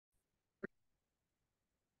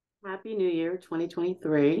Happy New Year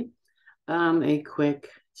 2023. A quick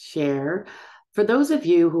share. For those of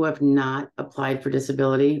you who have not applied for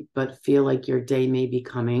disability but feel like your day may be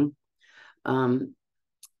coming, um,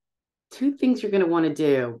 two things you're going to want to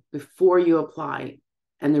do before you apply.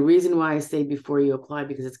 And the reason why I say before you apply,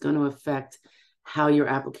 because it's going to affect how your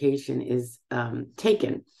application is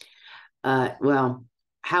taken. Well,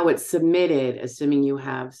 how it's submitted, assuming you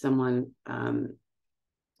have someone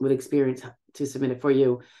with experience to submit it for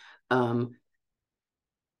you. Um,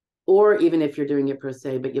 or even if you're doing it per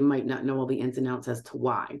se, but you might not know all the ins and outs as to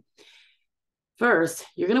why. First,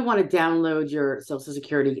 you're going to want to download your Social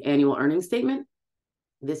Security annual earnings statement.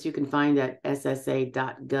 This you can find at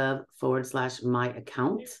ssa.gov/my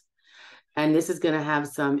account. And this is going to have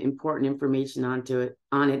some important information on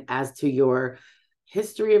it as to your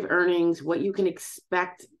history of earnings, what you can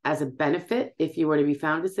expect as a benefit if you were to be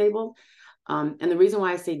found disabled. And the reason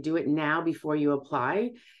why I say do it now before you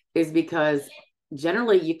apply is because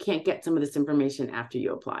generally you can't get some of this information after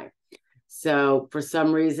you apply. So for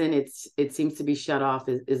some reason, it seems to be shut off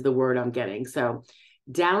is the word I'm getting. So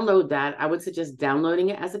download that. I would suggest downloading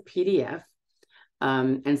it as a PDF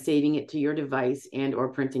and saving it to your device and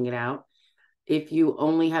or printing it out. If you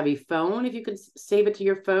only have a phone, if you could save it to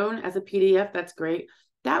your phone as a PDF, that's great.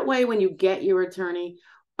 That way, when you get your attorney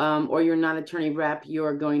or your non-attorney rep,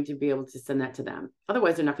 you're going to be able to send that to them.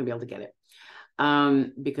 Otherwise, they're not going to be able to get it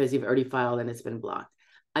because you've already filed and it's been blocked.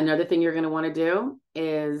 Another thing you're going to want to do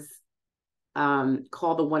is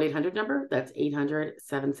call the 1-800 number. That's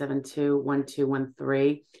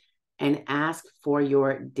 800-772-1213 and ask for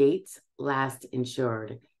your dates last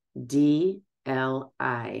insured. DLI,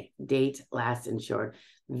 date last insured.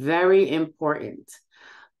 Very important.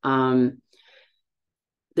 There's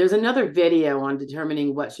another video on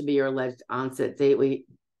determining what should be your alleged onset date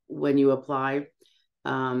when you apply.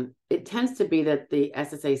 It tends to be that the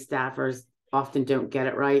SSA staffers often don't get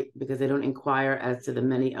it right because they don't inquire as to the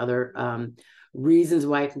many other reasons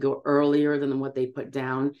why it can go earlier than what they put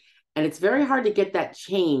down. And it's very hard to get that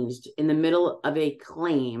changed in the middle of a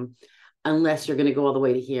claim unless you're going to go all the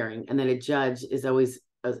way to hearing. And then a judge is always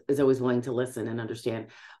willing to listen and understand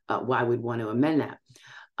why we'd want to amend that.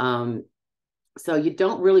 So you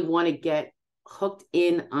don't really want to get hooked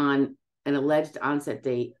in on an alleged onset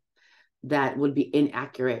date that would be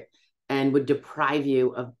inaccurate and would deprive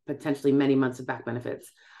you of potentially many months of back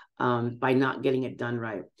benefits by not getting it done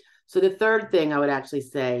right. So the third thing I would actually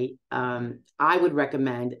say, I would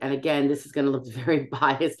recommend, and again, this is going to look very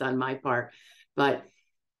biased on my part, but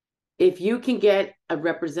if you can get a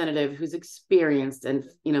representative who's experienced and,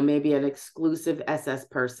 maybe an exclusive SS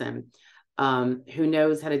person who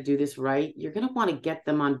knows how to do this right, you're going to want to get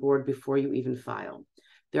them on board before you even file.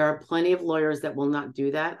 There are plenty of lawyers that will not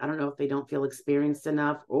do that. I don't know if they don't feel experienced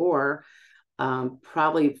enough, or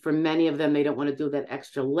probably for many of them, they don't want to do that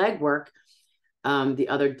extra legwork. The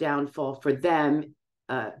other downfall for them,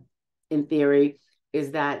 in theory,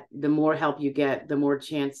 is that the more help you get,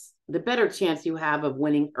 the better chance you have of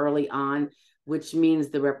winning early on, which means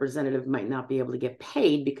the representative might not be able to get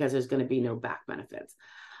paid because there's going to be no back benefits.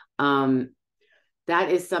 That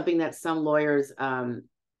is something that some lawyers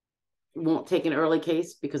won't take an early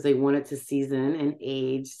case because they want it to season and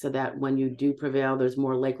age so that when you do prevail, there's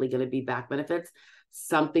more likely going to be back benefits,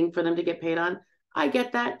 something for them to get paid on. I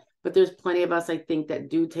get that, but there's plenty of us, I think, that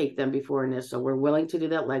do take them before initial. We're willing to do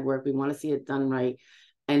that legwork. We want to see it done right.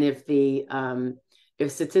 And if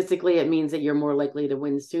statistically it means that you're more likely to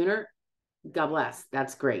win sooner, God bless.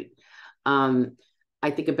 That's great. I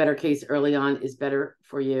think a better case early on is better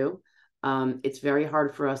for you. It's very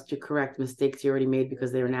hard for us to correct mistakes you already made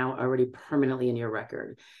because they are now already permanently in your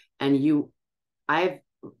record. And I've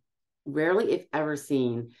rarely, if ever,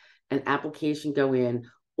 seen an application go in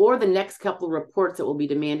or the next couple of reports that will be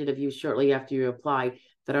demanded of you shortly after you apply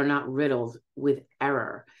that are not riddled with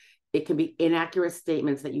error. It can be inaccurate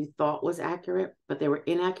statements that you thought was accurate, but they were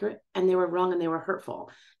inaccurate and they were wrong and they were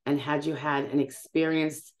hurtful. And had you had an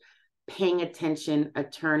experienced paying attention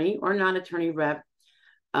attorney or non-attorney rep,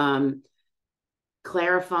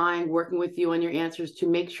 clarifying, working with you on your answers to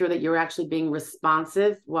make sure that you're actually being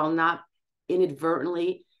responsive while not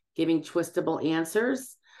inadvertently giving twistable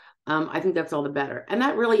answers, I think that's all the better. And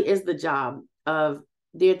that really is the job of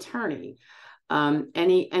the attorney.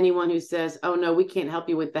 Anyone who says, oh no, we can't help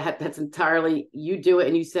you with that, that's entirely, you do it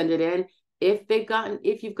and you send it in. If you've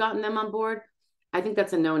gotten them on board, I think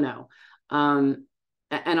that's a no-no. And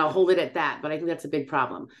I'll hold it at that, but I think that's a big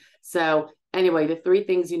problem. So anyway, the three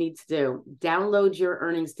things you need to do: download your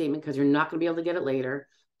earnings statement because you're not going to be able to get it later.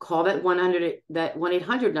 Call that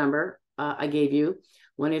 1-800 number I gave you,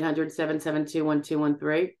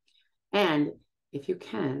 1-800-772-1213, and if you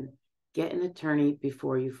can, get an attorney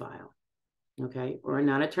before you file. Okay, or a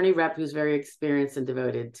non-attorney rep who's very experienced and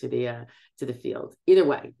devoted to the field. Either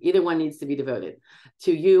way, either one needs to be devoted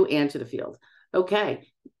to you and to the field. Okay,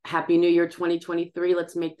 Happy New Year 2023.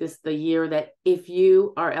 Let's make this the year that if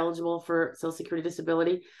you are eligible for Social Security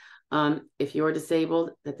disability, if you're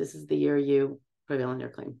disabled, that this is the year you prevail on your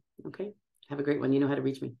claim. Okay, have a great one. You know how to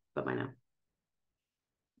reach me. Bye-bye now.